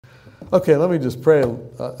Okay, let me just pray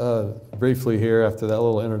briefly here after that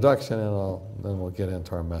little introduction, and then we'll get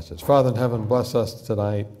into our message. Father in heaven, bless us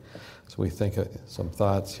tonight as we think of some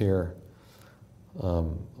thoughts here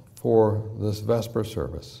for this Vesper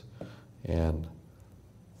service. And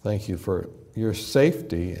thank you for your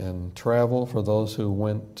safety and travel for those who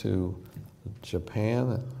went to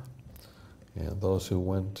Japan and those who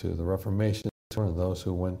went to the Reformation and those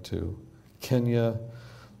who went to Kenya,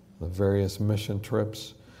 the various mission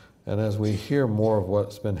trips. And as we hear more of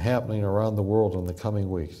what's been happening around the world in the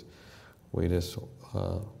coming weeks, we just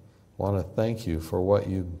want to thank you for what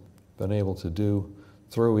you've been able to do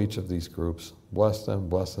through each of these groups. Bless them,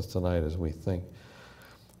 bless us tonight as we think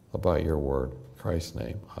about your word. In Christ's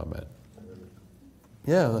name, amen.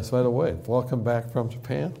 Yeah, that's by the way. Welcome back from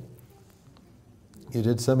Japan. You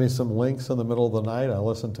did send me some links in the middle of the night. I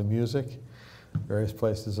listened to music, various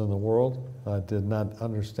places in the world. I did not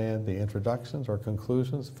understand the introductions or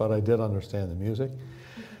conclusions, but I did understand the music.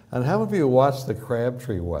 And how many of you watched the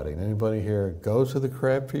Crabtree wedding? Anybody here go to the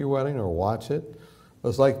Crabtree wedding or watch it? It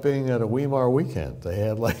was like being at a Weimar weekend. They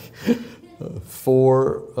had like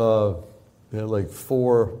four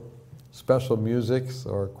special musics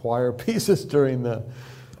or choir pieces during the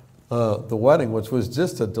wedding, which was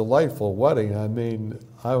just a delightful wedding. I mean,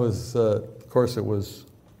 I was, of course, it was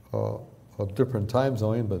a different time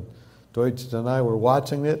zone, but Deutsch and I were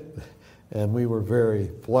watching it, and we were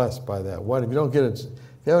very blessed by that wedding. If you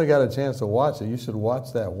haven't got a chance to watch it, you should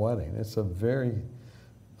watch that wedding. It's a very,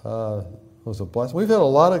 it was a blessing. We've had a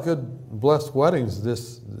lot of good blessed weddings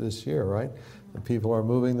this year, right? And people are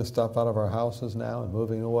moving the stuff out of our houses now and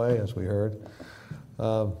moving away, as we heard.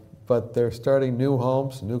 But they're starting new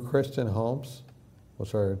homes, new Christian homes,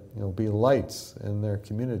 which are, be lights in their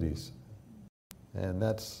communities. And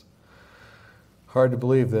that's hard to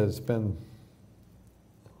believe that it's been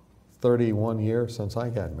 31 years since I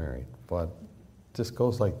got married, but it just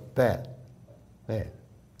goes like that. Man,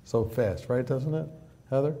 so fast, right, doesn't it,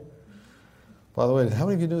 Heather? By the way, how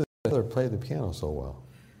many of you knew that Heather played the piano so well?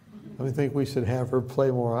 How many think we should have her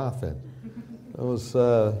play more often? It was,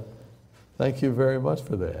 thank you very much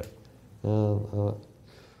for that. I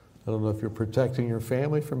don't know if you're protecting your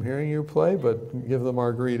family from hearing you play, but give them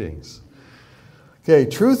our greetings. Okay,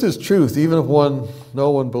 truth is truth, even if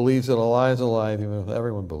no one believes it. A lie is a lie, even if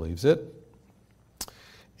everyone believes it.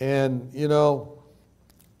 And,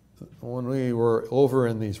 when we were over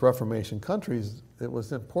in these Reformation countries, it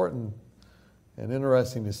was important and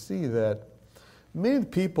interesting to see that many of the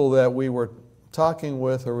people that we were talking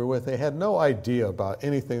with or were with, they had no idea about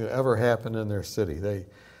anything that ever happened in their city. They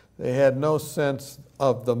had no sense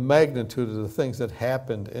of the magnitude of the things that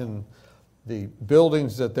happened in the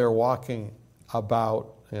buildings that they're walking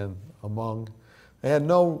about and among. They had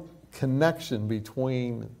no connection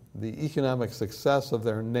between the economic success of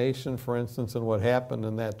their nation, for instance, and what happened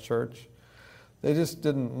in that church. They just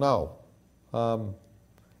didn't know.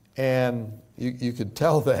 And you could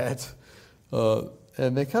tell that.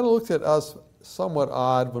 And they kind of looked at us somewhat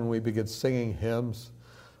odd when we began singing hymns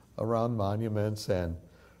around monuments and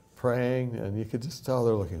praying, and you could just tell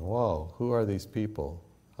they're looking, whoa, who are these people?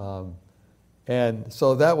 And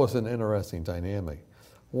so that was an interesting dynamic.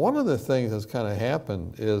 One of the things that's kind of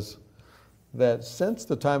happened is that since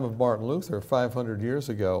the time of Martin Luther, 500 years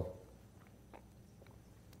ago,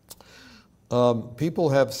 people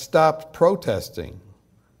have stopped protesting.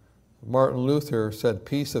 Martin Luther said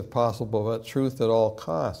peace if possible, but truth at all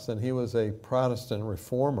costs, and he was a Protestant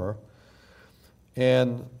reformer.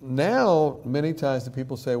 And now, many times the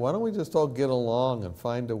people say, why don't we just all get along and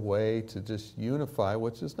find a way to just unify,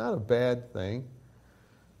 which is not a bad thing.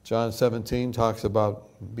 John 17 talks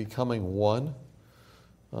about becoming one.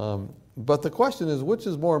 But the question is, which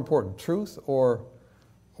is more important, truth or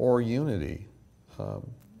unity?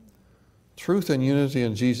 Truth and unity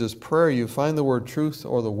in Jesus' prayer, you find the word truth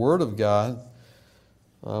or the Word of God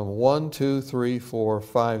 1, 2, 3, 4,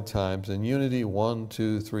 5 times, and unity 1,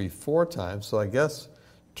 2, 3, 4 times. So I guess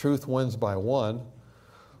truth wins by 1,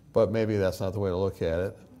 but maybe that's not the way to look at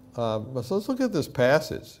it. So let's look at this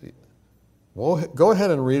passage. Well, go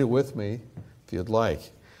ahead and read it with me if you'd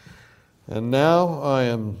like. And now I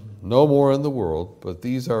am no more in the world, but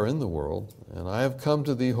these are in the world, and I have come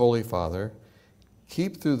to thee, Holy Father.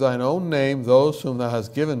 Keep through thine own name those whom thou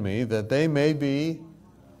hast given me, that they may be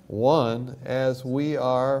one as we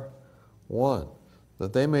are one.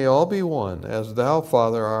 That they may all be one, as thou,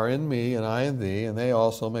 Father, art in me and I in thee, and they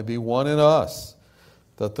also may be one in us,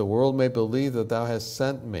 that the world may believe that thou hast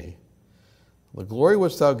sent me. The glory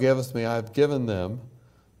which thou gavest me I have given them,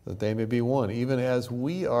 that they may be one, even as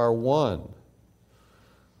we are one.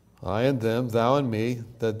 I and them, thou and me,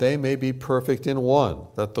 that they may be perfect in one,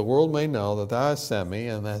 that the world may know that thou hast sent me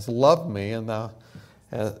and hast loved me, and thou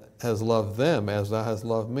hast loved them as thou hast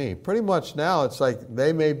loved me. Pretty much now it's like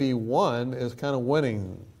they may be one is kind of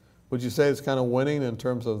winning. Would you say it's kind of winning in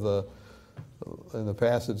terms of in the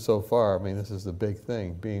passage so far? I mean, this is the big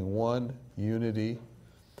thing, being one, unity.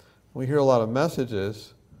 We hear a lot of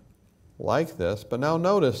messages like this, but now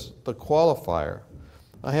notice the qualifier.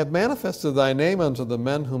 I have manifested thy name unto the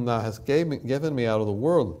men whom thou hast given me out of the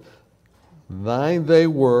world. Thine they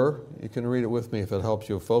were, you can read it with me if it helps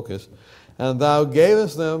you focus, and thou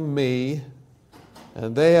gavest them me,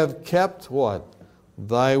 and they have kept what?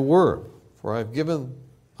 Thy word. For I have given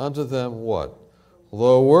unto them what?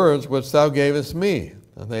 The words which thou gavest me,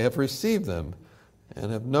 and they have received them,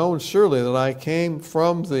 and have known surely that I came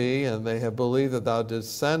from thee, and they have believed that thou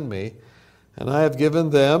didst send me, and I have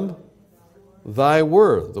given them thy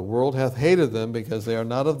word. The world hath hated them because they are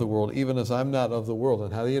not of the world, even as I'm not of the world.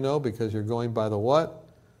 And how do you know? Because you're going by the what?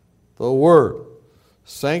 The word.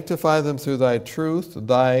 Sanctify them through thy truth.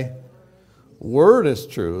 Thy word is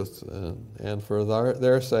truth. And for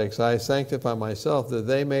their sakes I sanctify myself, that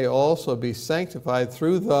they may also be sanctified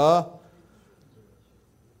through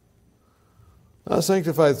not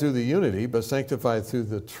sanctified through the unity, but sanctified through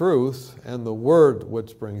the truth and the word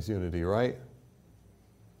which brings unity, right?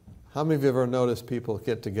 How many of you ever noticed people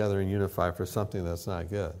get together and unify for something that's not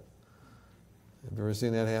good? Have you ever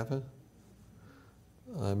seen that happen?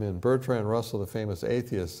 Bertrand Russell, the famous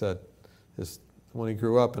atheist, said when he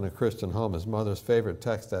grew up in a Christian home, his mother's favorite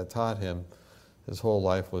text that taught him his whole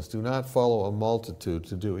life was, do not follow a multitude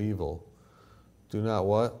to do evil. Do not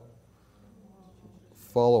what?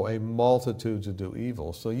 Follow a multitude to do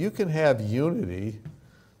evil. So you can have unity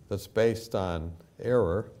that's based on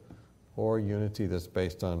error, or unity that's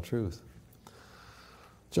based on truth.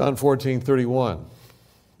 John 14:31.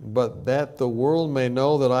 But that the world may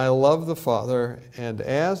know that I love the Father, and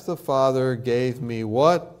as the Father gave me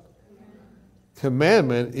what?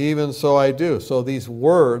 Commandment, even so I do. So these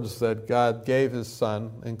words that God gave his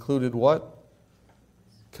Son included what?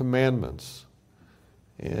 Commandments.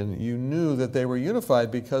 And you knew that they were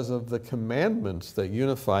unified because of the commandments that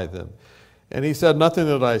unified them. And he said, nothing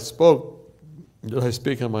that I spoke did I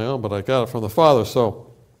speak on my own, but I got it from the Father.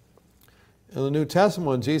 So in the New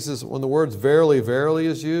Testament, when the words verily, verily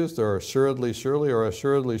is used, or assuredly, surely, or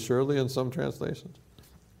assuredly, surely in some translations.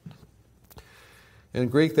 In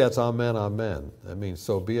Greek, that's amen, amen. That means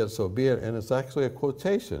so be it, and it's actually a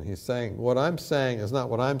quotation. He's saying, what I'm saying is not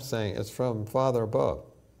what I'm saying, it's from Father above.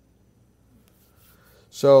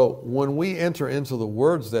 So when we enter into the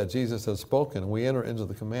words that Jesus has spoken, we enter into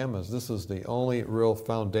the commandments, this is the only real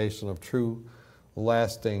foundation of true,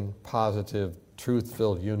 lasting, positive,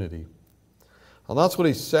 truth-filled unity. And that's what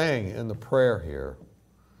he's saying in the prayer here.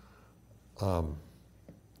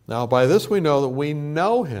 Now, by this we know that we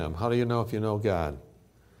know him. How do you know if you know God?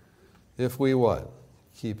 If we what?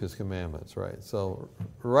 Keep his commandments, right? So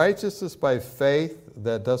righteousness by faith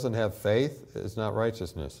that doesn't have faith is not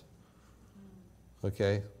righteousness.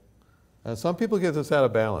 Okay? And some people get this out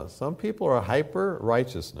of balance. Some people are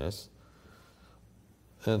hyper-righteousness,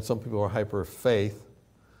 and some people are hyper-faith.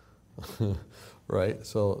 Right?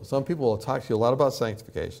 So some people will talk to you a lot about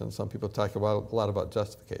sanctification. Some people talk a lot about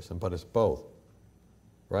justification, but it's both.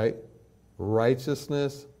 Right?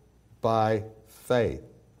 Righteousness by faith.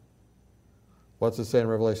 What's it say in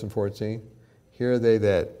Revelation 14? Here are they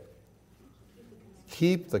that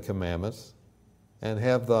keep the commandments and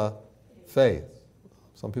have the faith.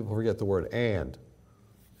 Some people forget the word and.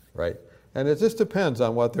 Right? And it just depends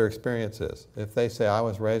on what their experience is. If they say, I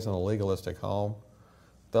was raised in a legalistic home,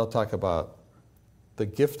 they'll talk about the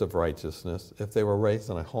gift of righteousness. If they were raised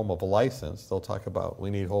in a home of license, they'll talk about we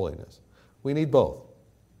need holiness. We need both.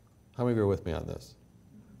 How many of you are with me on this?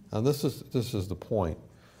 And this is the point.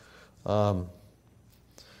 So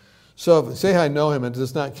if say I know him and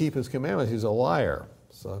does not keep his commandments, he's a liar.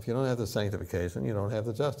 So if you don't have the sanctification, you don't have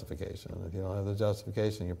the justification. If you don't have the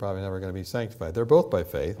justification, you're probably never going to be sanctified. They're both by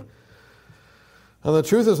faith. And the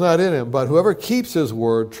truth is not in him, but whoever keeps his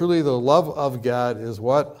word, truly the love of God is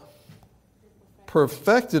what?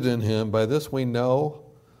 Perfected in him. By this we know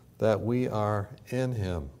that we are in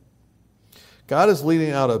him. God is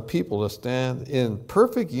leading out a people to stand in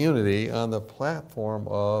perfect unity on the platform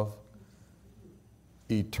of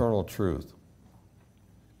eternal truth.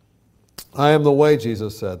 I am the way,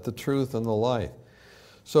 Jesus said, the truth and the life.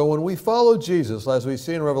 So when we follow Jesus, as we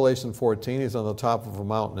see in Revelation 14, he's on the top of a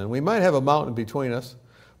mountain. And we might have a mountain between us,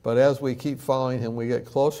 but as we keep following him, we get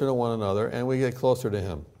closer to one another and we get closer to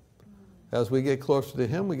him. As we get closer to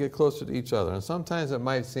Him, we get closer to each other. And sometimes it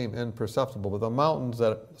might seem imperceptible, but the mountains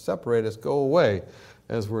that separate us go away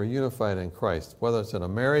as we're unified in Christ, whether it's in a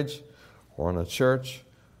marriage or in a church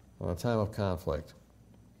or a time of conflict.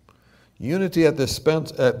 Unity at the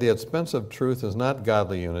expense of truth is not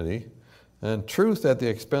godly unity, and truth at the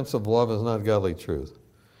expense of love is not godly truth.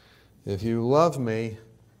 If you love me,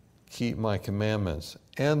 keep my commandments.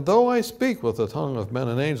 And though I speak with the tongue of men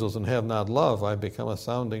and angels and have not love, I become a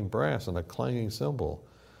sounding brass and a clanging cymbal.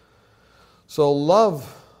 So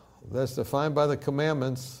love, that's defined by the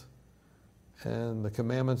commandments, and the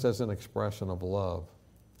commandments as an expression of love.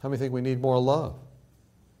 How many think we need more love?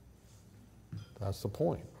 That's the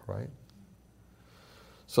point, right?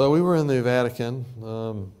 So we were in the Vatican,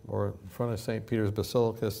 or in front of St. Peter's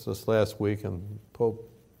Basilica this last week, and the Pope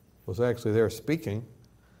was actually there speaking.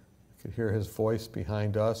 You could hear his voice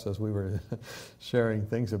behind us as we were sharing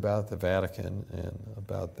things about the Vatican and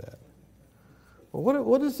about that. Well,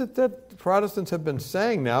 what is it that Protestants have been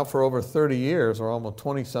saying now for over 30 years, or almost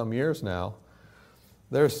 20-some years now?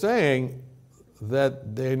 They're saying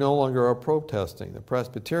that they no longer are protesting. The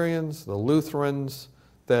Presbyterians, the Lutherans,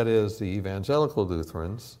 that is, the evangelical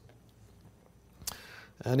Lutherans,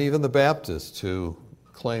 and even the Baptists who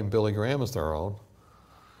claim Billy Graham as their own.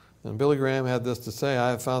 And Billy Graham had this to say: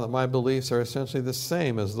 I have found that my beliefs are essentially the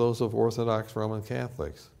same as those of Orthodox Roman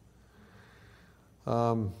Catholics.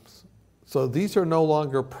 So these are no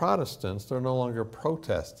longer Protestants, they're no longer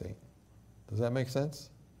protesting. Does that make sense?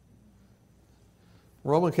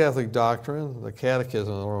 Roman Catholic doctrine, the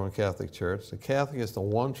Catechism of the Roman Catholic Church. The Catholic is the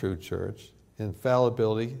one true church.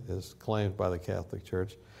 Infallibility is claimed by the Catholic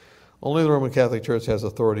Church. Only the Roman Catholic Church has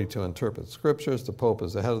authority to interpret Scriptures. The Pope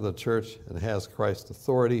is the head of the Church and has Christ's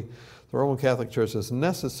authority. The Roman Catholic Church is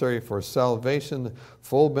necessary for salvation,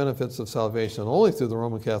 full benefits of salvation only through the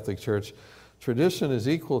Roman Catholic Church. Tradition is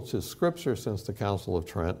equal to Scripture since the Council of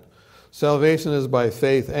Trent. Salvation is by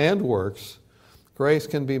faith and works. Grace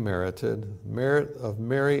can be merited. Merit of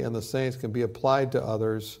Mary and the saints can be applied to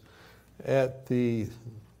others at the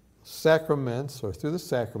sacraments or through the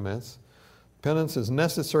sacraments. Penance is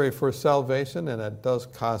necessary for salvation, and it does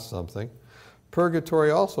cost something.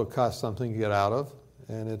 Purgatory also costs something to get out of,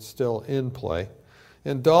 and it's still in play.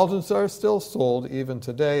 Indulgences are still sold. Even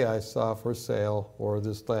today I saw for sale, or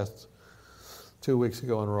this last 2 weeks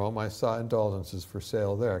ago in Rome, I saw indulgences for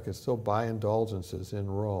sale there. I could still buy indulgences in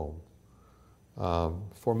Rome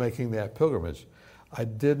for making that pilgrimage. I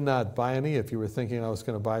did not buy any. If you were thinking I was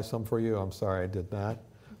going to buy some for you, I'm sorry, I did not.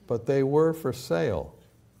 But they were for sale.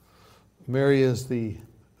 Mary is the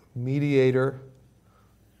mediator.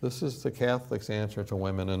 This is the Catholic's answer to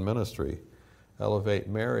women in ministry. Elevate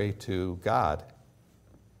Mary to God,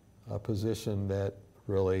 a position that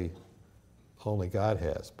really only God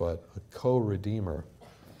has, but a co-redeemer.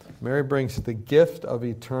 Mary brings the gift of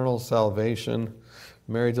eternal salvation.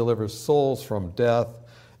 Mary delivers souls from death,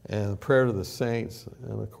 and prayer to the saints,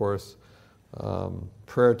 and of course,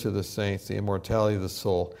 prayer to the saints, the immortality of the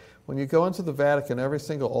soul. When you go into the Vatican, every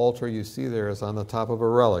single altar you see there is on the top of a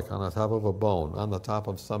relic, on the top of a bone, on the top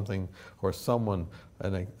of something or someone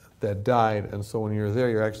that died. And so when you're there,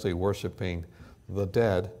 you're actually worshiping the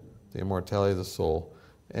dead, the immortality of the soul.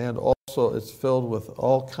 And also it's filled with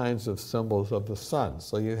all kinds of symbols of the sun.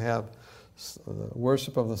 So you have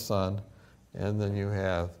worship of the sun, and then you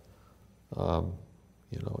have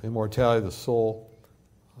immortality of the soul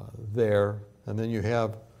there, and then you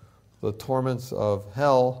have the torments of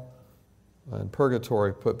hell and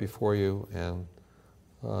purgatory put before you, and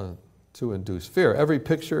to induce fear. Every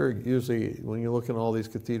picture, usually when you look in all these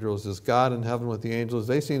cathedrals, is God in heaven with the angels.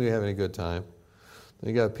 They seem to be having a good time.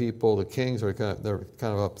 Then you got people, the kings they're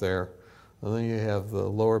kind of up there, and then you have the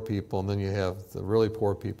lower people, and then you have the really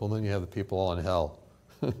poor people, and then you have the people all in hell.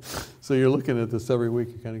 So you're looking at this every week,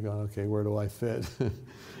 you're kind of going, okay, where do I fit?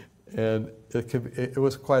 And it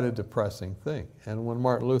was quite a depressing thing. And when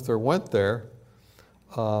Martin Luther went there,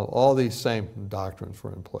 all these same doctrines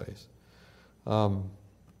were in place.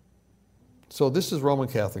 So this is Roman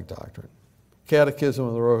Catholic doctrine. Catechism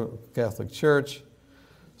of the Roman Catholic Church.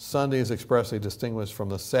 Sunday is expressly distinguished from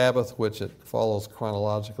the Sabbath, which it follows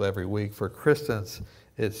chronologically every week. For Christians,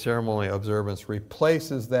 its ceremonial observance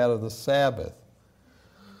replaces that of the Sabbath.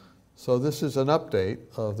 So this is an update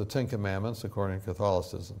of the Ten Commandments according to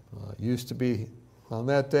Catholicism. It used to be on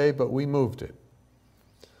that day, but we moved it.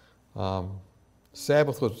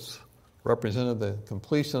 Sabbath, which represented the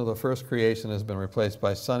completion of the first creation, has been replaced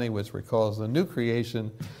by Sunday, which recalls the new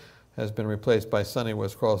creation, has been replaced by Sunday,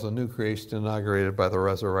 which recalls the new creation inaugurated by the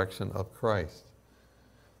resurrection of Christ.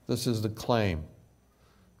 This is the claim.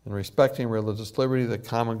 In respecting religious liberty, the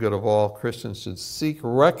common good of all, Christians should seek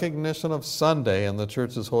recognition of Sunday and the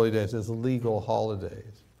church's holy days as legal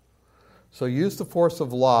holidays. So use the force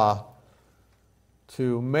of law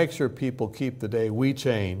to make sure people keep the day we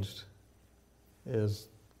changed is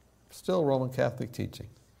still Roman Catholic teaching.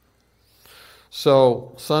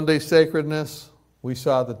 So Sunday sacredness, we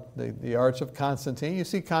saw the Arch of Constantine. You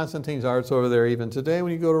see Constantine's arch over there even today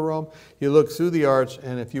when you go to Rome. You look through the arch,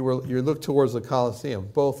 and if you look towards the Colosseum,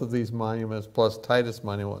 both of these monuments plus Titus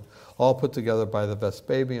Monument, all put together by the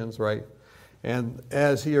Vespasians, right? And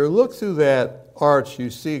as you look through that arch,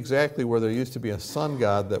 you see exactly where there used to be a sun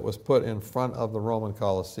god that was put in front of the Roman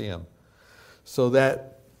Colosseum. So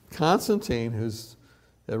that Constantine, who's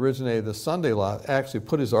originated the Sunday law, actually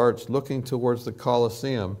put his arch looking towards the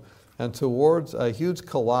Colosseum and towards a huge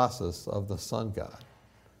colossus of the sun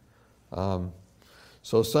god.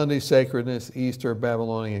 So Sunday sacredness, Easter,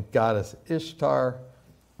 Babylonian goddess Ishtar,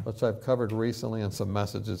 which I've covered recently in some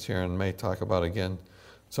messages here and may talk about again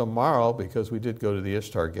tomorrow, because we did go to the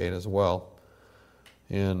Ishtar Gate as well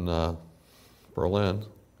in Berlin.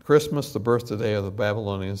 Christmas, the birthday of the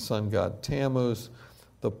Babylonian sun god Tammuz.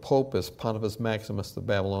 The Pope is Pontifex Maximus, the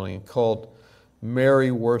Babylonian cult.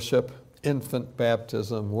 Mary worship, infant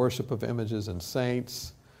baptism, worship of images and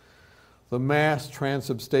saints. The Mass,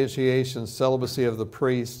 transubstantiation, celibacy of the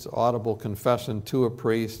priest, audible confession to a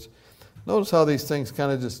priest. Notice how these things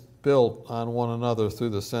kind of just built on one another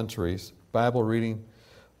through the centuries. Bible reading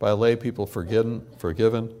by lay people forgiven.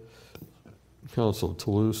 Council of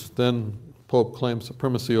Toulouse. Then Pope claims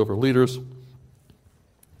supremacy over leaders.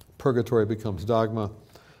 Purgatory becomes dogma.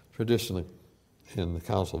 Traditionally, in the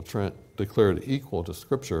Council of Trent, declared equal to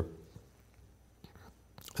Scripture.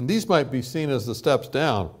 And these might be seen as the steps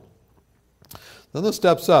down. Then the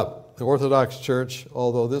steps up. The Orthodox Church,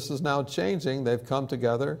 although this is now changing, they've come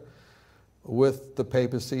together with the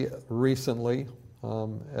papacy recently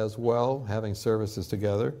as well, having services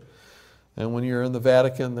together. And when you're in the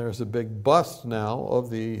Vatican, there's a big bust now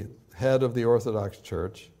of the head of the Orthodox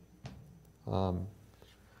Church.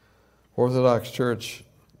 Orthodox Church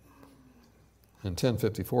in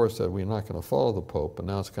 1054 said we're not going to follow the Pope, but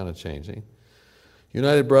now it's kind of changing.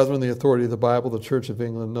 United Brethren, the authority of the Bible, the Church of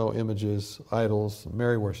England, no images, idols,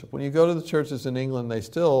 Mary worship. When you go to the churches in England, they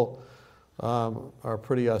still are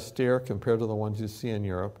pretty austere compared to the ones you see in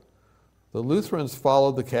Europe. The Lutherans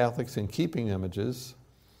followed the Catholics in keeping images,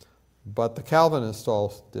 but the Calvinists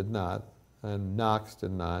all did not, and Knox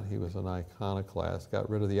did not. He was an iconoclast, got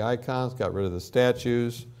rid of the icons, got rid of the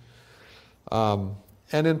statues.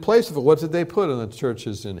 And in place of it, what did they put in the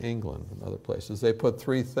churches in England and other places? They put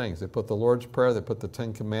three things. They put the Lord's Prayer, they put the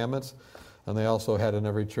Ten Commandments, and they also had in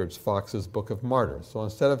every church Fox's Book of Martyrs. So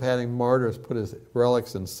instead of having martyrs put as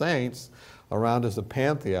relics and saints around as a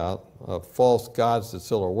pantheon of false gods that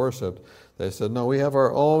still are worshipped, they said, no, we have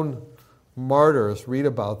our own martyrs, read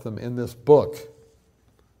about them in this book.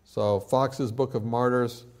 So Fox's Book of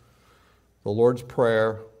Martyrs, the Lord's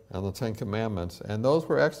Prayer, and the Ten Commandments. And those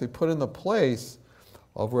were actually put in the place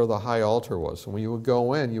of where the high altar was. So when you would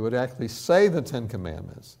go in, you would actually say the Ten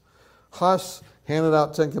Commandments. Huss handed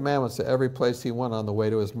out 10 Commandments to every place he went on the way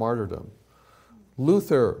to his martyrdom.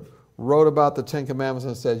 Luther wrote about the 10 Commandments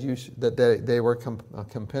and said that they were a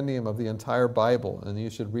compendium of the entire Bible, and you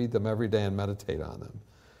should read them every day and meditate on them.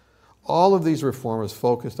 All of these reformers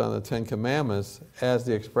focused on the 10 Commandments as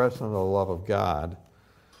the expression of the love of God.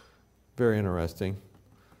 Very interesting.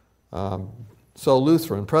 So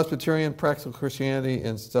Lutheran, Presbyterian, practical Christianity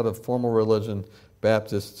instead of formal religion,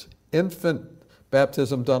 Baptists, infant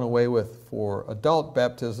baptism done away with for adult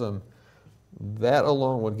baptism. That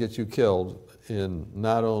alone would get you killed in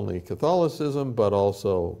not only Catholicism, but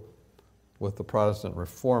also with the Protestant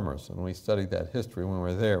reformers. And we studied that history when we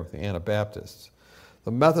were there with the Anabaptists.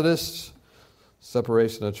 The Methodists,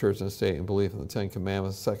 separation of church and state and belief in the Ten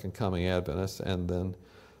Commandments, Second Coming Adventists, and then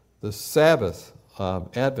the Sabbath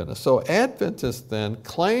Adventists. So Adventists then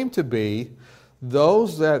claim to be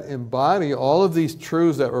those that embody all of these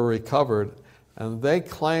truths that were recovered, and they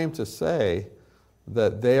claim to say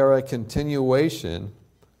that they are a continuation,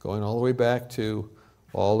 going all the way back to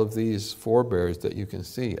all of these forebears that you can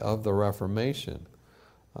see of the Reformation.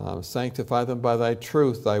 Sanctify them by thy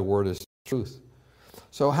truth, thy word is truth.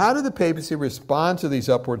 So how did the papacy respond to these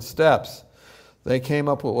upward steps? They came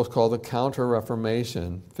up with what was called the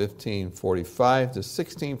Counter-Reformation, 1545 to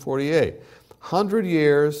 1648. 100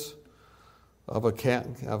 years of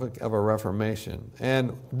a Reformation.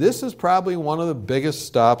 And this is probably one of the biggest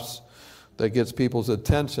stops that gets people's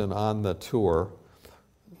attention on the tour.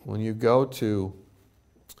 When you go to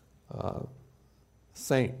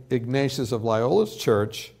St. Ignatius of Loyola's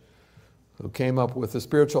church, who came up with the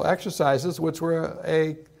spiritual exercises, which were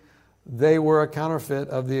a counterfeit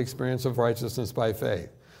of the experience of righteousness by faith.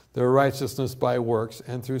 They're righteousness by works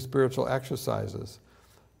and through spiritual exercises.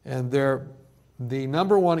 And they're the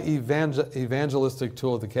number one evangelistic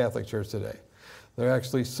tool of the Catholic Church today. They're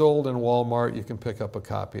actually sold in Walmart. You can pick up a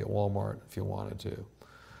copy at Walmart if you wanted to.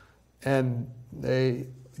 And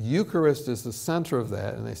Eucharist is the center of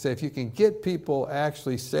that. And they say if you can get people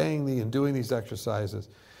actually saying and doing these exercises,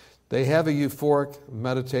 they have a euphoric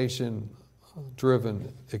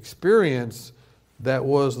meditation-driven experience that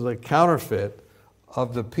was the counterfeit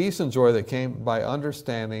of the peace and joy that came by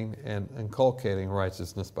understanding and inculcating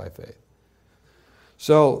righteousness by faith.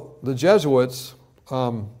 So the Jesuits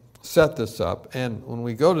set this up, and when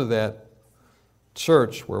we go to that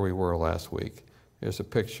church where we were last week, here's a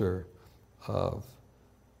picture of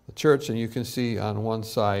the church, and you can see on one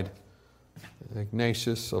side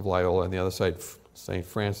Ignatius of Loyola, and the other side St.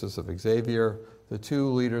 Francis of Xavier, the two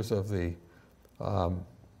leaders of the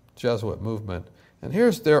Jesuit movement. And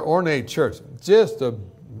here's their ornate church, just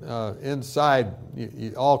inside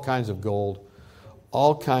all kinds of gold,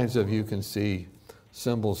 all kinds of, you can see,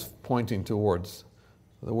 symbols pointing towards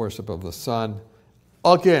the worship of the sun.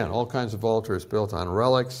 Again, all kinds of altars built on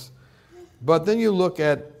relics. But then you look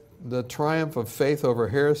at the triumph of faith over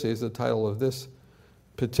heresy is the title of this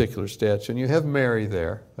particular statue. And you have Mary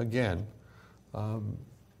there, again.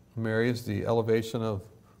 Mary is the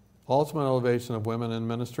ultimate elevation of women in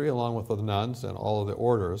ministry, along with the nuns and all of the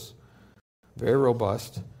orders. Very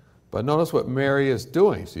robust. But notice what Mary is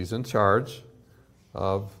doing. She's in charge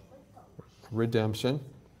of redemption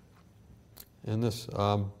in this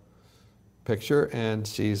picture, and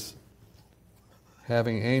she's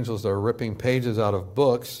having angels that are ripping pages out of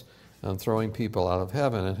books and throwing people out of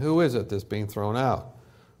heaven. And who is it that's being thrown out?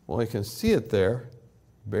 Well, you can see it there.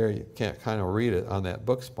 You can't kind of read it on that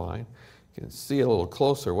book spine. You can see it a little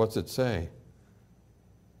closer. What's it say?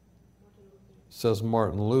 It says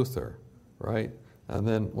Martin Luther, right? And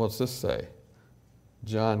then what's this say?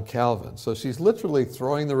 John Calvin. So she's literally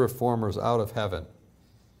throwing the reformers out of heaven.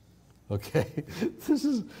 Okay? This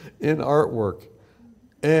is in artwork.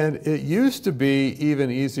 And it used to be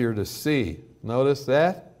even easier to see. Notice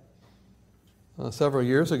that? Several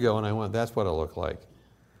years ago when I went, that's what it looked like.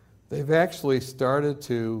 They've actually started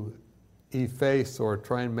to efface or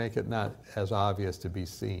try and make it not as obvious to be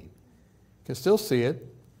seen. You can still see it,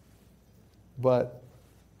 but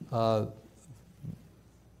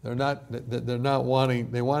they're not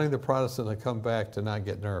wanting the Protestant to come back to not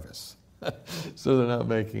get nervous. So they're not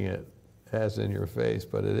making it as in your face,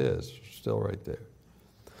 but it is still right there.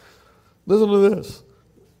 Listen to this.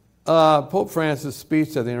 Pope Francis'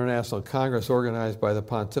 speech at the International Congress organized by the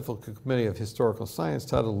Pontifical Committee of Historical Science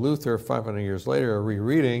titled Luther, 500 years later, a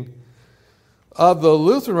rereading of the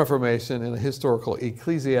Lutheran Reformation in a historical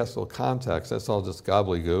ecclesiastical context. That's all just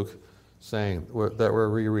gobbledygook, saying that we're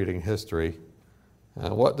rereading history.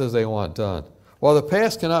 And what does they want done? While the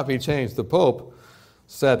past cannot be changed, the Pope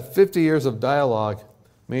said 50 years of dialogue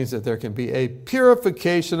means that there can be a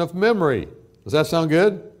purification of memory. Does that sound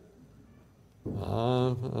good? I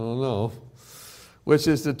don't know. Which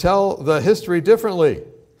is to tell the history differently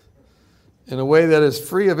in a way that is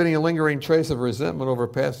free of any lingering trace of resentment over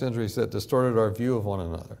past injuries that distorted our view of one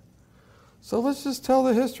another. So let's just tell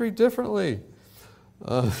the history differently.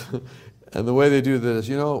 And the way they do this,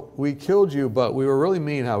 we killed you, but we were really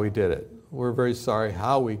mean how we did it. We're very sorry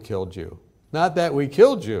how we killed you. Not that we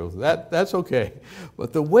killed you, that's okay.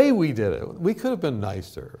 But the way we did it, we could have been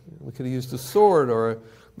nicer. We could have used a sword, or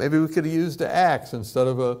maybe we could have used an axe instead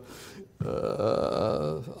of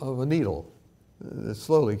a needle. It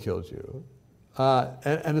slowly killed you.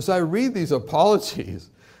 And as I read these apologies,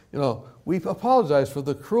 we apologize for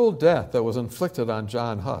the cruel death that was inflicted on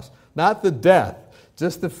John Huss. Not the death,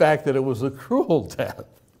 just the fact that it was a cruel death.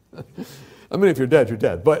 I mean, if you're dead, you're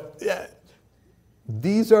dead. But yeah,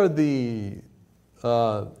 these are the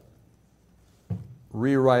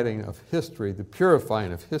rewriting of history, the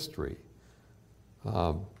purifying of history.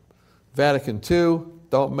 Vatican II,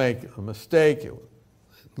 don't make a mistake. It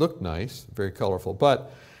looked nice, very colorful,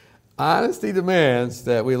 but honesty demands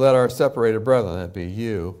that we let our separated brethren, that be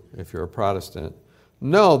you, if you're a Protestant,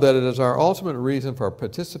 know that it is our ultimate reason for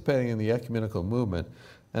participating in the ecumenical movement,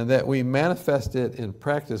 and that we manifest it in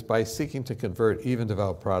practice by seeking to convert even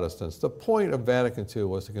devout Protestants. The point of Vatican II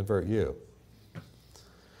was to convert you.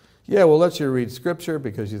 Yeah, we'll let you read Scripture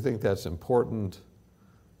because you think that's important,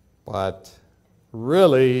 but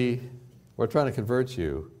really, we're trying to convert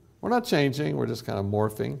you. We're not changing, we're just kind of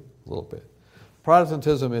morphing a little bit.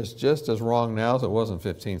 Protestantism is just as wrong now as it was in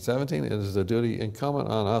 1517. It is a duty incumbent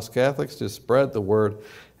on us Catholics to spread the word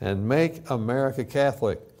and make America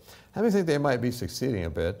Catholic. How many think they might be succeeding a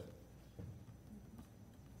bit?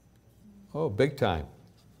 Oh, big time.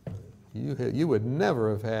 You would never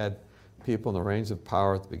have had people in the reins of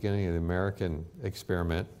power at the beginning of the American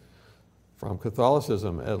experiment from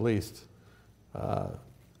Catholicism, at least,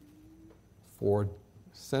 for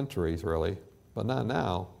centuries, really, but not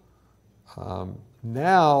now.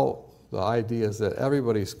 Now, the idea is that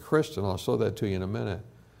everybody's Christian. I'll show that to you in a minute.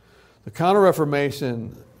 The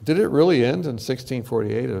Counter-Reformation, did it really end in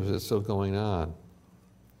 1648, or is it still going on?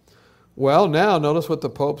 Well, now, notice what the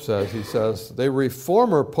Pope says. He says, the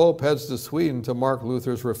reformer Pope heads to Sweden to mark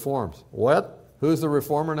Luther's reforms. What? Who's the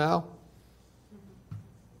reformer now?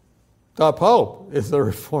 The Pope is the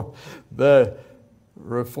reformer. The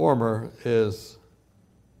reformer is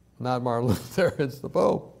not Martin Luther, it's the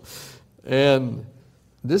Pope. And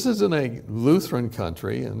this is in a Lutheran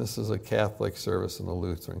country, and this is a Catholic service in a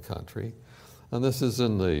Lutheran country. And this is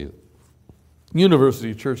in the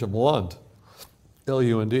University Church of Lund,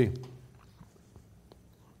 L-U-N-D.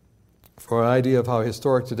 For an idea of how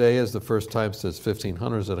historic today is, the first time since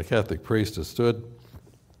 1500s that a Catholic priest has stood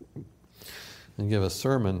and give a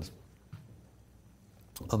sermon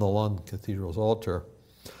on the Lund Cathedral's altar.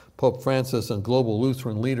 Pope Francis and global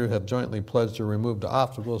Lutheran leaders have jointly pledged to remove the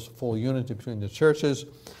obstacles to full unity between the churches,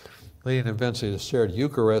 leading eventually to shared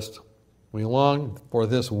Eucharist. We long for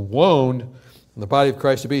this wound in the body of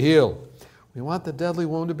Christ to be healed. We want the deadly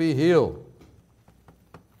wound to be healed.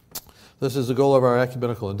 This is the goal of our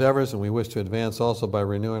ecumenical endeavors, and we wish to advance also by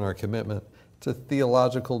renewing our commitment to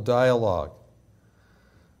theological dialogue.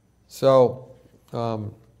 So,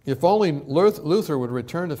 if only Luther would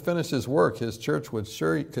return to finish his work, his church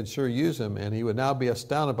could sure use him, and he would now be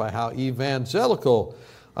astounded by how evangelical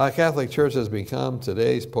our Catholic Church has become.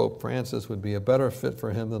 Today's Pope Francis would be a better fit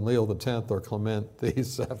for him than Leo X or Clement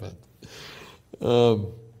VII.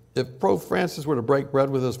 If Pope Francis were to break bread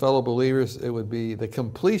with his fellow believers, it would be the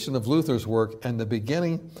completion of Luther's work and the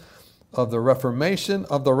beginning of the Reformation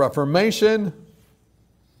of the Reformation.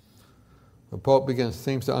 The Pope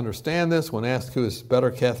seems to understand this. When asked who is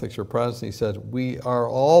better, Catholics or Protestants, he said, we are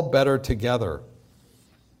all better together.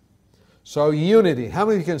 So unity. How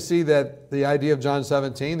many of you can see that the idea of John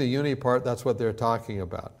 17, the unity part, that's what they're talking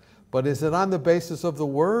about. But is it on the basis of the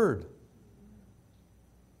Word?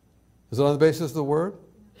 Is it on the basis of the Word?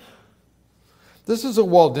 This is a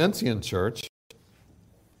Waldensian church,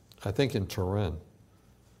 I think in Turin.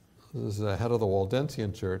 This is the head of the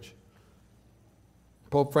Waldensian church.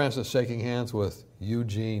 Pope Francis shaking hands with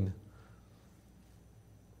Eugene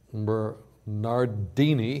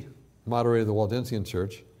Bernardini, moderator of the Waldensian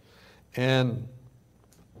Church. And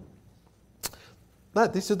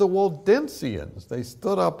these are the Waldensians. They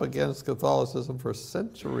stood up against Catholicism for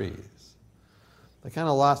centuries. They kind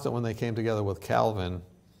of lost it when they came together with Calvin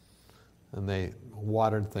and they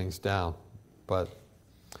watered things down. But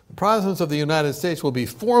the Protestants of the United States will be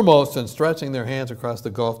foremost in stretching their hands across the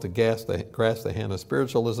gulf to grasp the hand of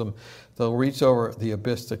spiritualism. They'll reach over the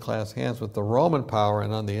abyss to clasp hands with the Roman power,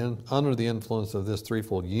 and under the influence of this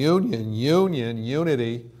threefold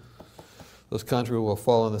unity, this country will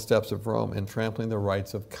follow in the steps of Rome in trampling the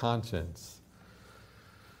rights of conscience.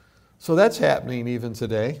 So that's happening even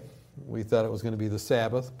today. We thought it was going to be the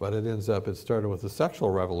Sabbath, but it started with the sexual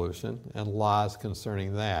revolution and laws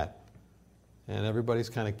concerning that. And everybody's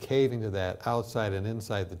kind of caving to that outside and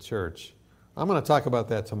inside the church. I'm going to talk about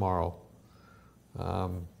that tomorrow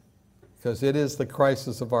because it is the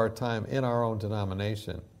crisis of our time in our own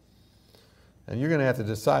denomination. And you're going to have to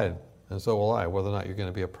decide, and so will I, whether or not you're going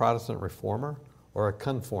to be a Protestant reformer or a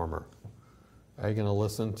conformer. Are you going to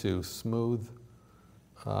listen to smooth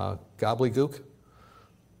gobbledygook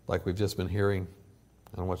like we've just been hearing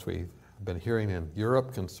and what we've been hearing in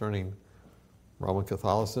Europe concerning Roman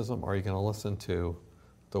Catholicism, or are you going to listen to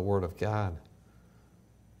the Word of God?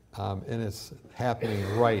 And it's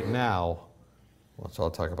happening right now, which I'll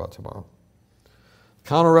talk about tomorrow.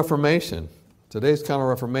 Counter-Reformation. Today's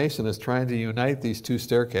Counter-Reformation is trying to unite these two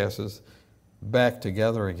staircases back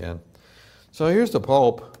together again. So here's the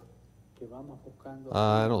Pope.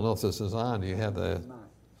 I don't know if this is on. Do you have the...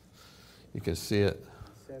 You can see it.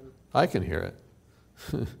 I can hear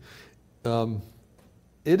it.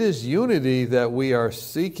 It is unity that we are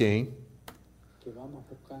seeking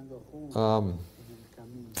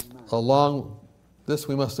along this.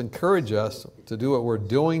 We must encourage us to do what we're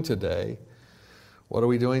doing today. What are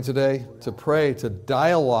we doing today? To pray, to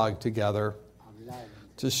dialogue together,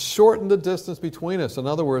 to shorten the distance between us. In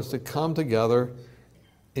other words, to come together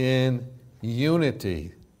in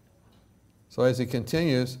unity. So as he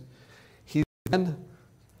continues, he then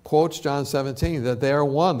quotes John 17, that they are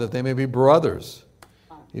one, that they may be brothers.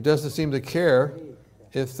 He doesn't seem to care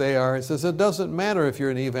if they are. He says it doesn't matter if you're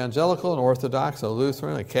an evangelical, an Orthodox, a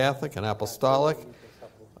Lutheran, a Catholic, an Apostolic,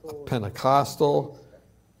 a Pentecostal,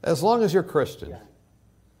 as long as you're Christian.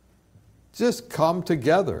 Just come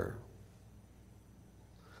together.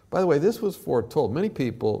 By the way, this was foretold. Many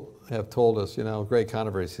people have told us, Great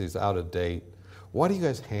Controversy is out of date. Why do you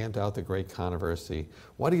guys hand out the Great Controversy?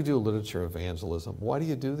 Why do you do literature evangelism? Why do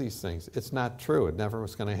you do these things? It's not true. It never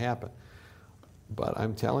was going to happen. But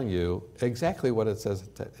I'm telling you, exactly what it says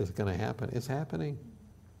is going to happen is happening.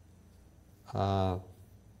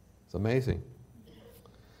 It's amazing.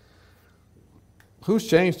 Who's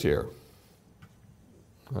changed here?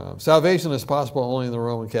 Salvation is possible only in the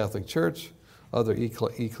Roman Catholic Church. Other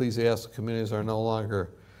ecclesiastical communities are no longer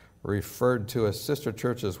referred to as sister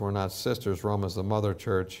churches. We're not sisters. Rome is the mother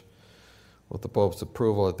church. With the Pope's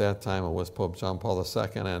approval at that time, it was Pope John Paul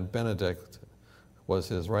II, and Benedict was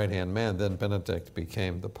his right-hand man. Then Benedict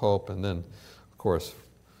became the Pope, and then, of course,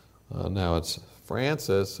 now it's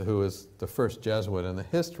Francis, who is the first Jesuit in the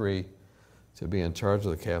history to be in charge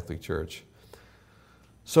of the Catholic Church.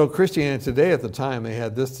 So Christianity Today at the time, they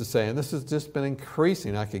had this to say, and this has just been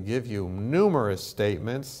increasing. I could give you numerous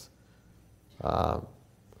statements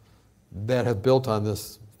that have built on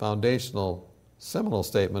this foundational, seminal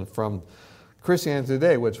statement from Christianity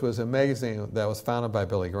Today, which was a magazine that was founded by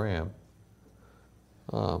Billy Graham.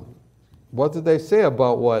 What did they say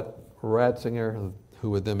about what Ratzinger, who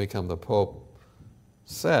would then become the Pope,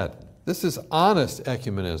 said? This is honest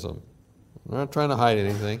ecumenism. We're not trying to hide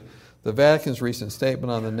anything. The Vatican's recent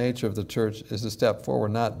statement on the nature of the church is a step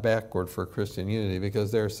forward, not backward, for Christian unity,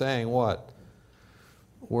 because they're saying what?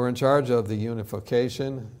 We're in charge of the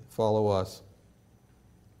unification. Follow us.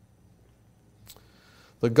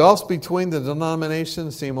 The gulfs between the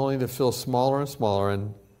denominations seem only to feel smaller and smaller,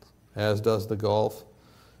 and as does the gulf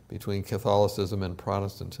between Catholicism and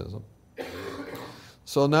Protestantism.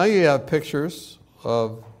 So now you have pictures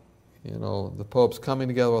of, the popes coming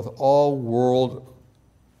together with all world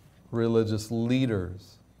religious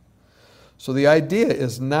leaders. So the idea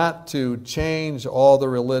is not to change all the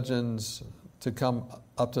religions to come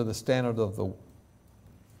up to the standard of the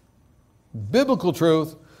biblical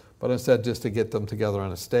truth, but instead just to get them together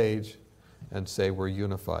on a stage and say we're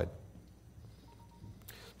unified.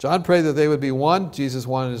 John prayed that they would be one. Jesus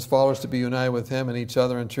wanted his followers to be united with him and each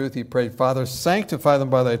other in truth. He prayed, Father, sanctify them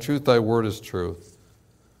by thy truth. Thy word is truth.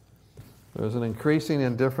 There's an increasing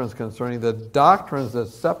indifference concerning the doctrines that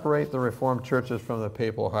separate the Reformed churches from the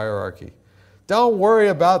papal hierarchy. Don't worry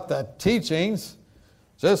about the teachings.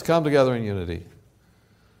 Just come together in unity.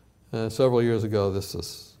 Several years ago, this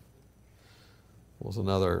was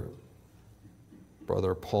another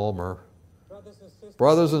Brother Palmer.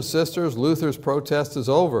 Brothers and sisters, Luther's protest is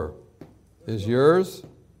over. Is yours?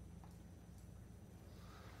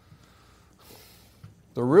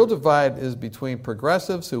 The real divide is between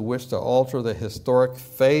progressives who wish to alter the historic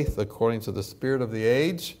faith according to the spirit of the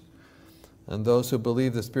age, and those who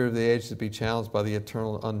believe the spirit of the age to be challenged by the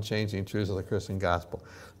eternal, unchanging truths of the Christian gospel.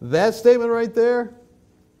 That statement right there,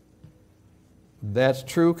 that's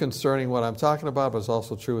true concerning what I'm talking about, but it's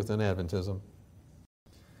also true within Adventism.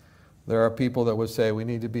 There are people that would say we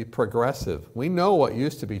need to be progressive. We know what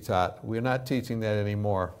used to be taught. We're not teaching that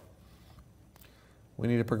anymore. We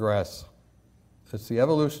need to progress. It's the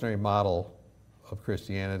evolutionary model of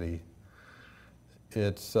Christianity.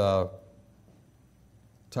 It's time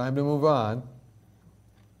to move on.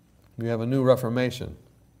 We have a new Reformation.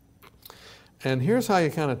 And here's how you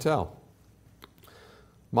kind of tell.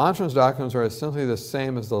 Monstrance doctrines are essentially the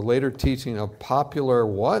same as the later teaching of popular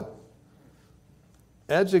what?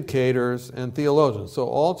 Educators and theologians. So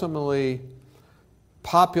ultimately,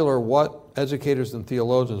 popular what? Educators and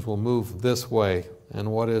theologians will move this way. And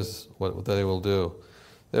what they will do?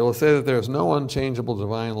 They will say that there is no unchangeable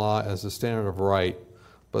divine law as the standard of right,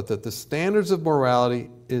 but that the standards of morality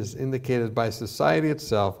is indicated by society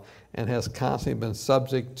itself and has constantly been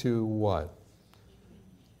subject to what?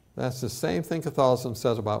 That's the same thing Catholicism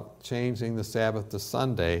says about changing the Sabbath to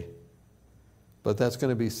Sunday, but that's going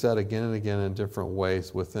to be said again and again in different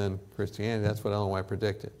ways within Christianity. That's what Ellen White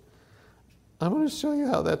predicted. I'm going to show you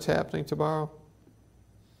how that's happening tomorrow,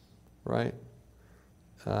 right?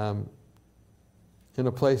 In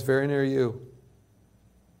a place very near you.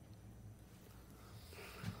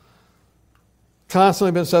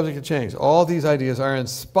 Constantly been subject to change. All these ideas are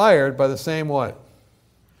inspired by the same what?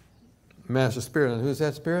 Master Spirit. And who's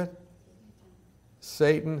that Spirit?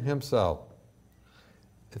 Satan himself.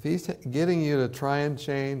 If he's getting you to try and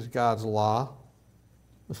change God's law,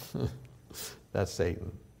 That's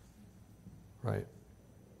Satan. Right?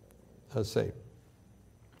 That's Satan.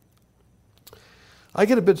 I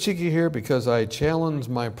get a bit cheeky here because I challenge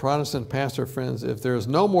my Protestant pastor friends, if there's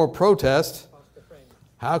no more protest,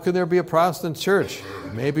 how can there be a Protestant church?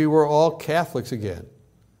 Maybe we're all Catholics again.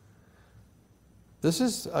 This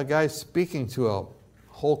is a guy speaking to a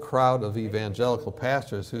whole crowd of evangelical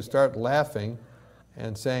pastors who start laughing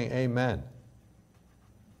and saying amen.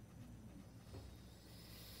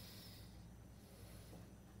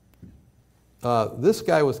 This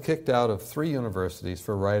guy was kicked out of 3 universities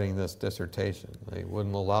for writing this dissertation. They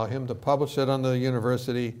wouldn't allow him to publish it under the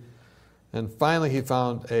university. And finally he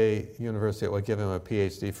found a university that would give him a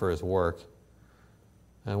PhD for his work.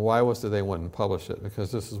 And why was it they wouldn't publish it?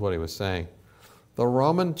 Because this is what he was saying. The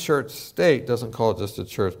Roman Church state doesn't call it just a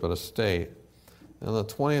church, but a state. In the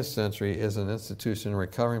 20th century is an institution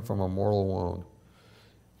recovering from a mortal wound.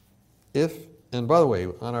 And by the way,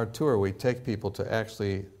 on our tour we take people to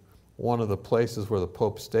actually one of the places where the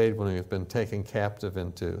Pope stayed when he had been taken captive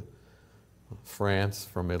into France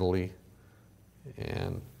from Italy.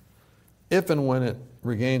 And if and when it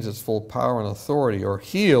regains its full power and authority or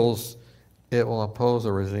heals, it will oppose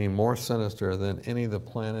a regime more sinister than any the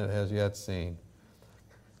planet has yet seen.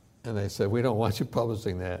 And they said, we don't want you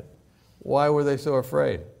publishing that. Why were they so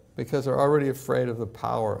afraid? Because they're already afraid of the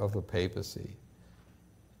power of the papacy.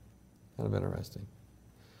 Kind of interesting.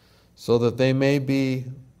 So that they may be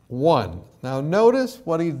one. Now notice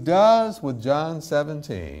what he does with John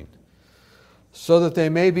 17. So that they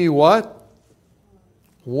may be what?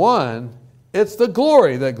 One. It's the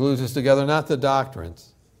glory that glues us together, not the doctrines.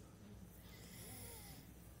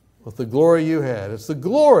 With the glory you had. It's the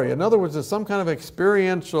glory. In other words, it's some kind of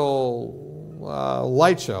experiential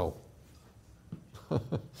light show.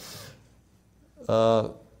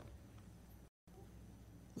 The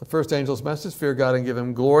first angel's message, fear God and give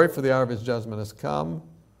him glory, for the hour of his judgment has come.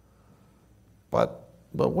 But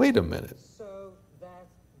wait a minute. So that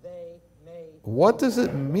they may. What does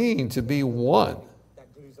it mean to be one?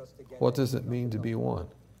 What does it mean to be one?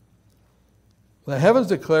 The heavens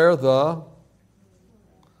declare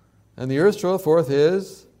and the earth showeth forth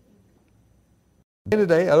his day to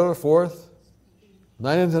day, out of the forth,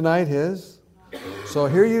 night into night his. So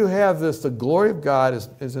here you have this, the glory of God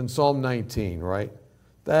is in Psalm 19, right?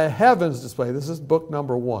 The heavens display, this is book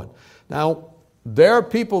number 1. Now, there are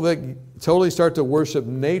people that totally start to worship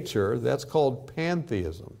nature. That's called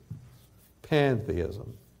pantheism.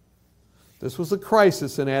 Pantheism. This was a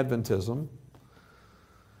crisis in Adventism.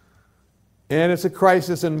 And it's a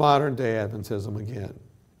crisis in modern day Adventism again.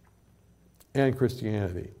 And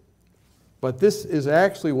Christianity. But this is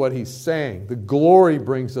actually what he's saying. The glory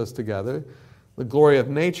brings us together. The glory of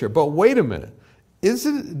nature. But wait a minute.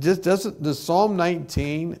 Does Psalm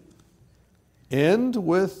 19 end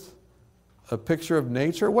with a picture of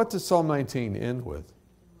nature? What does Psalm 19 end with?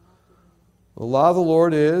 The law of the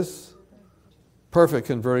Lord is perfect,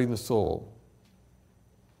 converting the soul.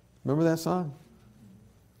 Remember that song?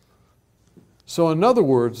 So in other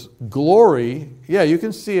words, glory, yeah, you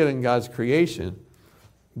can see it in God's creation,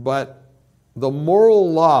 but the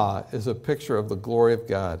moral law is a picture of the glory of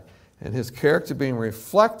God and his character being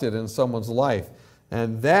reflected in someone's life.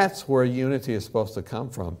 And that's where unity is supposed to come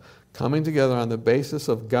from. Coming together on the basis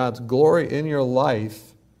of God's glory in your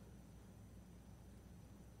life,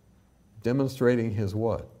 demonstrating his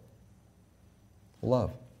what?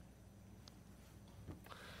 Love.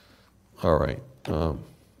 All right.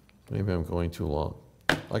 Maybe I'm going too long.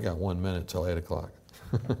 I got 1 minute till 8 o'clock.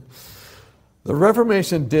 The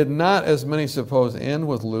Reformation did not, as many suppose, end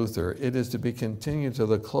with Luther. It is to be continued to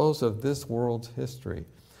the close of this world's history.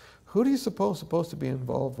 Who do you suppose is supposed to be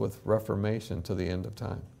involved with Reformation to the end of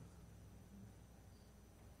time?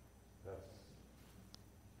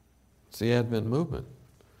 It's the Advent movement.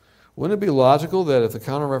 Wouldn't it be logical that if the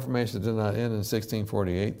Counter-Reformation did not end in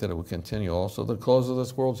 1648, that it would continue also to the close of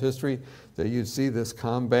this world's history, that you'd see this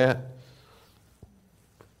combat?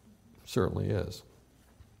 Certainly is.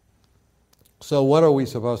 So what are we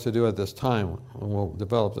supposed to do at this time? And we'll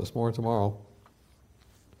develop this more tomorrow.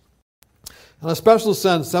 In a special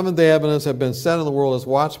sense, Seventh-day Adventists have been set in the world as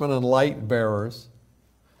watchmen and light bearers.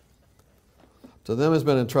 To them has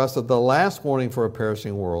been entrusted the last warning for a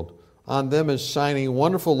perishing world. On them is shining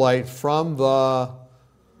wonderful light from the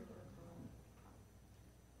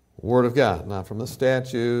Word of God, not from the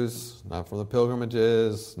statues, not from the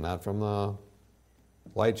pilgrimages, not from the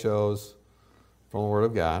light shows, from the Word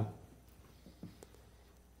of God.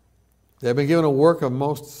 They have been given a work of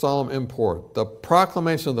most solemn import, the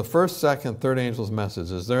proclamation of the first, second, third angel's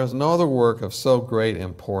messages. There is no other work of so great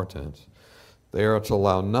importance. They are to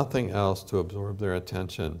allow nothing else to absorb their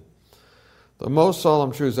attention. The most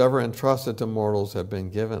solemn truths ever entrusted to mortals have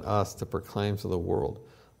been given us to proclaim to the world.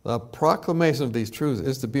 The proclamation of these truths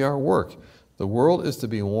is to be our work. The world is to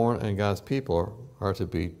be warned, and God's people are to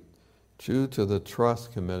be true to the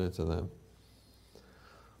trust committed to them.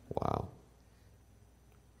 Wow.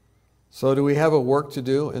 So do we have a work to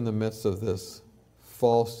do in the midst of this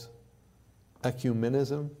false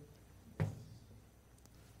ecumenism?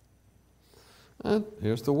 And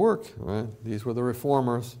here's the work, right? These were the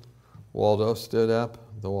reformers. Waldo stood up,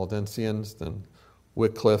 the Waldensians, then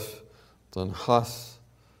Wycliffe, then Huss,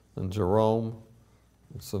 then Jerome,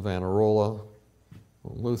 Savonarola,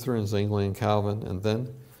 Luther, Zwingli, and Calvin. And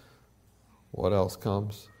then what else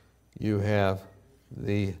comes? You have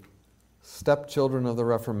the stepchildren of the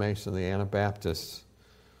Reformation, the Anabaptists.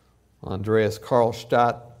 Andreas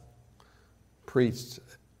Karlstadt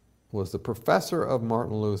was the professor of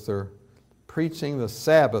Martin Luther, preaching the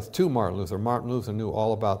Sabbath to Martin Luther. Martin Luther knew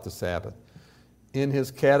all about the Sabbath. In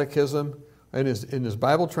his catechism, in his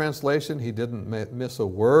Bible translation, he didn't miss a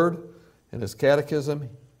word. In his catechism,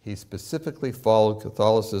 he specifically followed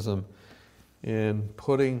Catholicism in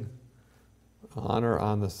putting honor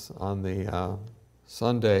on the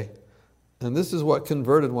Sunday. And this is what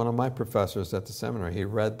converted one of my professors at the seminary. He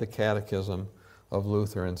read the catechism of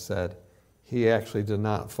Luther and said, he actually did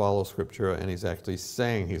not follow Scripture, and he's actually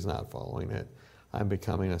saying he's not following it. I'm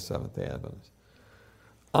becoming a Seventh-day Adventist.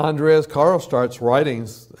 Andreas Karlstadt's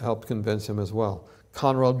writings helped convince him as well.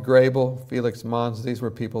 Conrad Grebel, Felix Manz, these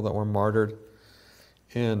were people that were martyred.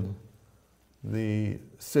 In the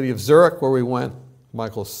city of Zurich, where we went,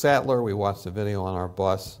 Michael Sattler, we watched a video on our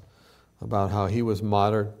bus about how he was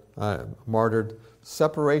martyred,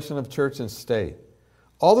 separation of church and state.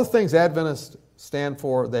 All the things Adventists stand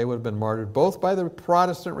for, they would have been martyred both by the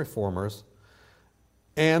Protestant reformers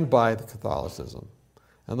and by the Catholicism.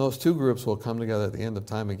 And those two groups will come together at the end of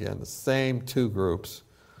time again, the same two groups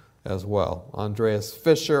as well. Andreas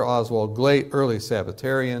Fischer, Oswald Glate, early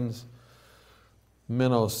Sabbatarians,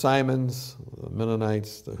 Minnow Simons, the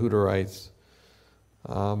Mennonites, the Hutterites.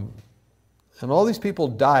 And all these people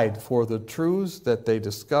died for the truths that they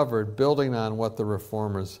discovered, building on what the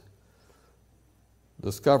reformers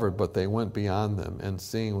discovered, but they went beyond them and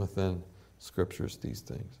seeing within Scriptures these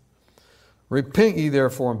things. Repent ye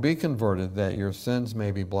therefore and be converted, that your sins may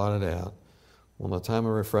be blotted out, when the time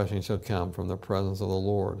of refreshing shall come from the presence of the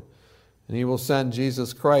Lord. And he will send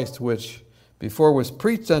Jesus Christ, which before was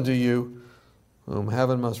preached unto you, whom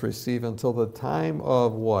heaven must receive until the time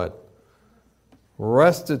of what?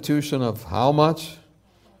 Restitution of how much?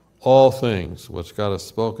 All things, which God has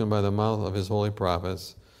spoken by the mouth of his holy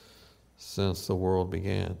prophets since the world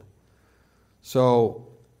began. So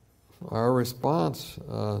our response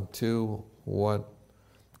to what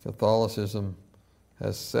Catholicism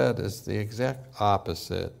has said is the exact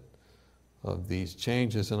opposite of these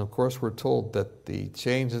changes. And of course we're told that the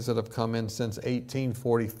changes that have come in since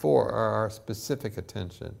 1844 are our specific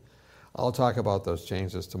attention. I'll talk about those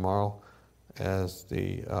changes tomorrow, as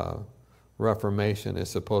the Reformation is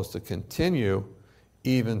supposed to continue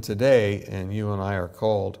even today, and you and I are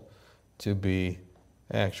called to be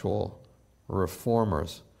actual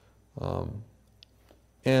reformers.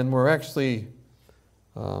 And we're actually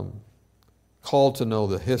called to know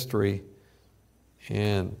the history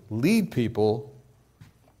and lead people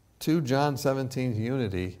to John 17's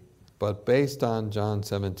unity, but based on John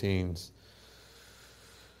 17's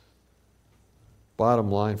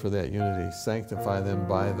bottom line for that unity: sanctify them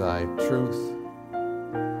by thy truth.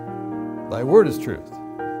 Thy word is truth,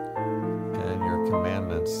 and your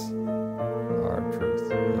commandments are truth as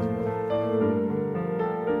well.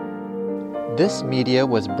 This media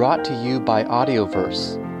was brought to you by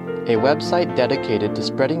Audioverse, a website dedicated to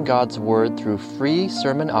spreading God's Word through free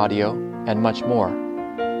sermon audio and much more.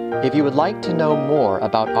 If you would like to know more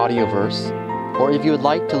about Audioverse, or if you would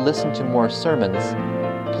like to listen to more sermons,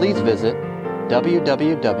 please visit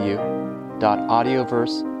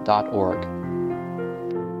www.audioverse.org.